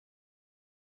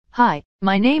Hi,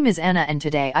 my name is Anna and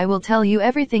today I will tell you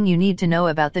everything you need to know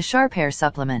about the Sharpear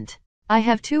supplement. I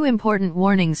have two important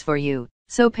warnings for you,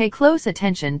 so pay close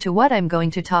attention to what I'm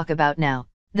going to talk about now.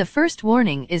 The first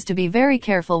warning is to be very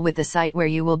careful with the site where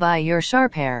you will buy your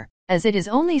Sharpear, as it is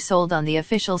only sold on the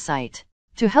official site.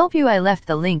 To help you, I left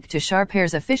the link to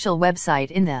Sharpear's official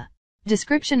website in the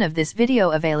description of this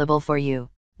video available for you.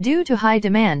 Due to high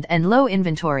demand and low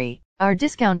inventory, our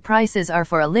discount prices are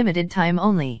for a limited time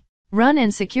only. Run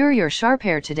and secure your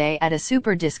Sharpear today at a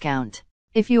super discount.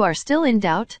 If you are still in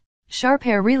doubt,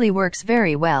 Sharpear really works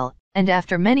very well, and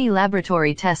after many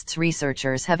laboratory tests,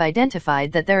 researchers have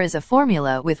identified that there is a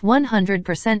formula with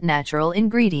 100% natural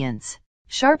ingredients.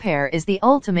 Sharpear is the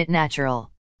ultimate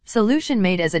natural solution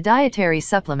made as a dietary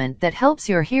supplement that helps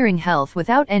your hearing health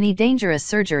without any dangerous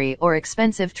surgery or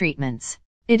expensive treatments.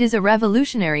 It is a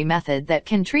revolutionary method that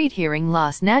can treat hearing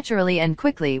loss naturally and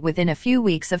quickly within a few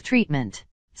weeks of treatment.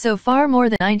 So far, more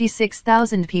than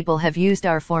 96,000 people have used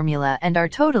our formula and are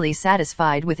totally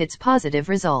satisfied with its positive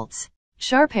results.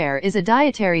 Sharpear is a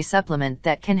dietary supplement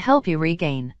that can help you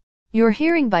regain your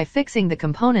hearing by fixing the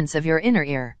components of your inner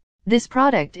ear. This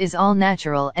product is all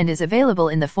natural and is available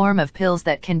in the form of pills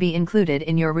that can be included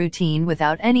in your routine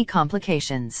without any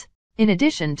complications. In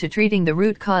addition to treating the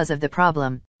root cause of the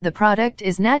problem, the product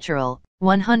is natural,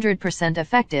 100%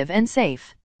 effective and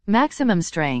safe. Maximum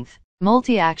strength,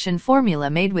 multi-action formula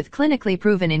made with clinically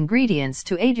proven ingredients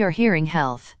to aid your hearing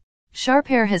health.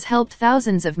 Sharpear has helped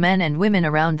thousands of men and women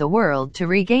around the world to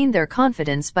regain their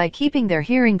confidence by keeping their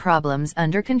hearing problems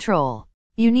under control.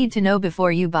 You need to know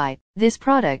before you buy. This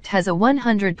product has a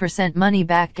 100%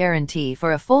 money-back guarantee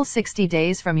for a full 60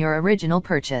 days from your original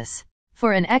purchase.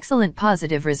 For an excellent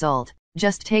positive result,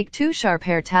 just take 2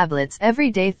 Sharpear tablets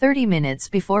every day 30 minutes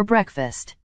before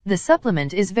breakfast. The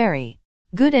supplement is very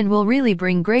good and will really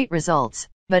bring great results,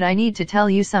 but I need to tell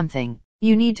you something.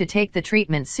 You need to take the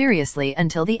treatment seriously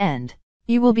until the end.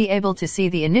 You will be able to see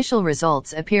the initial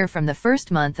results appear from the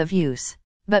first month of use.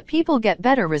 But people get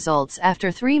better results after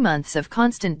 3 months of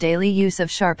constant daily use of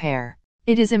Sharpear.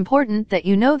 It is important that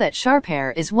you know that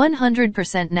Sharpear is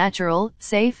 100% natural,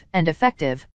 safe, and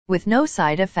effective, with no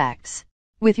side effects.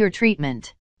 With your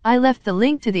treatment, I left the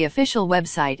link to the official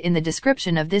website in the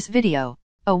description of this video.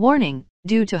 A warning: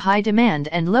 due to high demand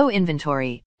and low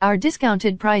inventory, our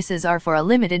discounted prices are for a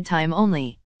limited time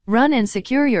only. Run and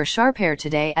secure your Sharpear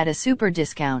today at a super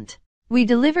discount. We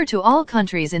deliver to all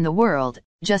countries in the world.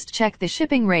 Just check the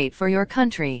shipping rate for your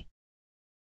country.